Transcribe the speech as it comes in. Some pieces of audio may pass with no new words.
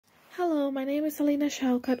Hello, my name is Selena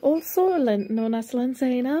Shaukat, also known as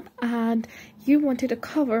Zainab, and you wanted a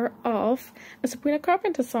cover of a Sabrina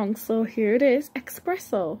Carpenter song, so here it is,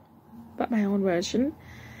 Espresso, but my own version,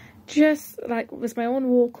 just like with my own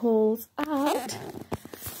vocals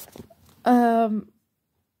and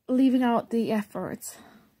leaving out the efforts.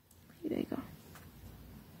 There you go.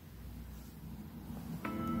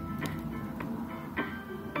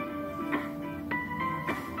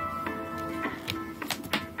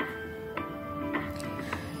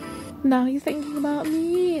 Now you're thinking about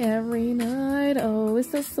me every night. Oh, it's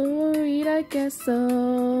so sweet, I guess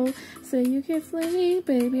so. Say you can't sleep,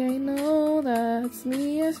 baby, I know that's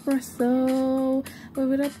me, espresso.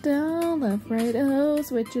 Move it up, down, left, right, oh,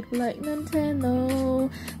 switch it like Nintendo.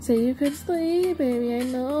 Say you can't sleep, baby, I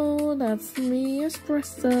know that's me,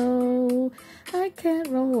 espresso. I can't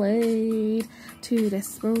relate to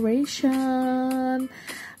desperation.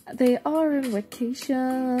 They are on vacation.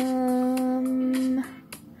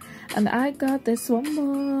 And I got this one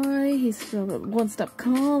boy, he still won't stop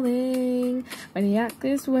calling. When he act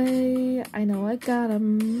this way, I know I got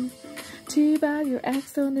him. Too bad your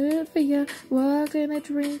ex don't do it for ya. Walked in a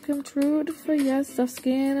dream come true for ya. Soft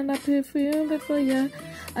skin and I perfumed it for ya.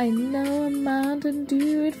 I know a mountain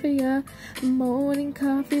do it for ya. Morning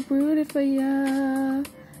coffee brewed it for ya.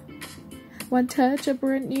 One touch of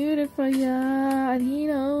brand new for ya, and he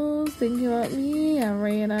knows, thinking about me, I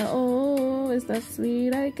ran out, oh, is that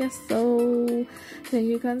sweet, I guess so. Then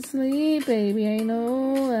you can't sleep, baby, I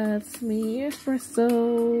know, that's me,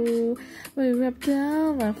 espresso. Move up,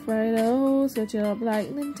 down, left, right, oh, switch it up like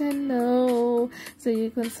Nintendo. So you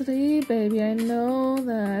can sleep, baby, I know,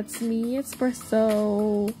 that's me,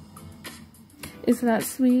 espresso. Isn't that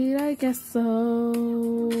sweet, I guess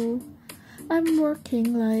so. I'm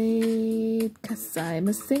working late, 'cause I'm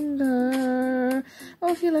a singer.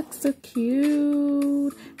 Oh, he looks so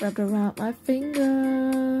cute, wrapped around my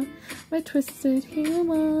finger. My twisted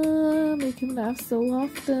humor, make him laugh so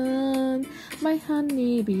often. My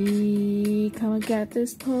honeybee, come and get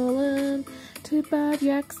this pollen. Too bad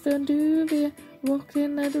your ex don't do ya. Walked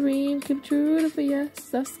in a dream, came true for ya.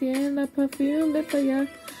 Soft skin, I perfumed it for ya.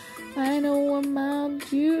 I know I'm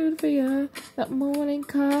out you for ya. That morning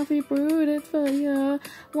coffee brewed it for ya.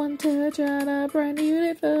 One touch and I brand new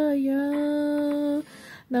it for ya.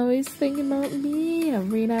 Now he's thinking about me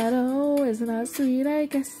every night. Oh, isn't that sweet? I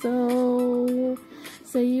guess so.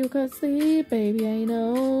 Say you can't sleep, baby. I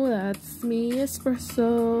know that's me,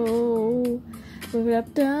 espresso. Move it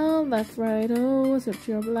up, down, left, right, oh, switch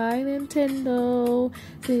your blind Nintendo.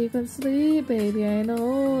 So you can sleep, baby, I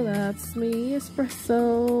know that's me,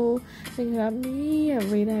 espresso. Think about me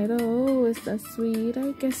every night, oh, is that sweet,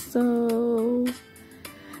 I guess so.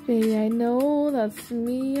 Baby, I know that's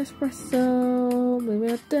me, espresso. Move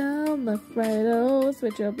it up, down, left, right, oh,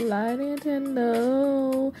 switch your blind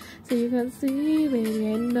Nintendo. So you can see,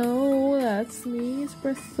 baby, I know that's me,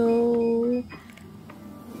 espresso.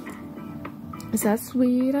 Is that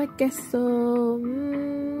sweet? I guess so.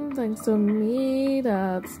 Thanks to me,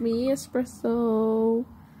 that's me, espresso.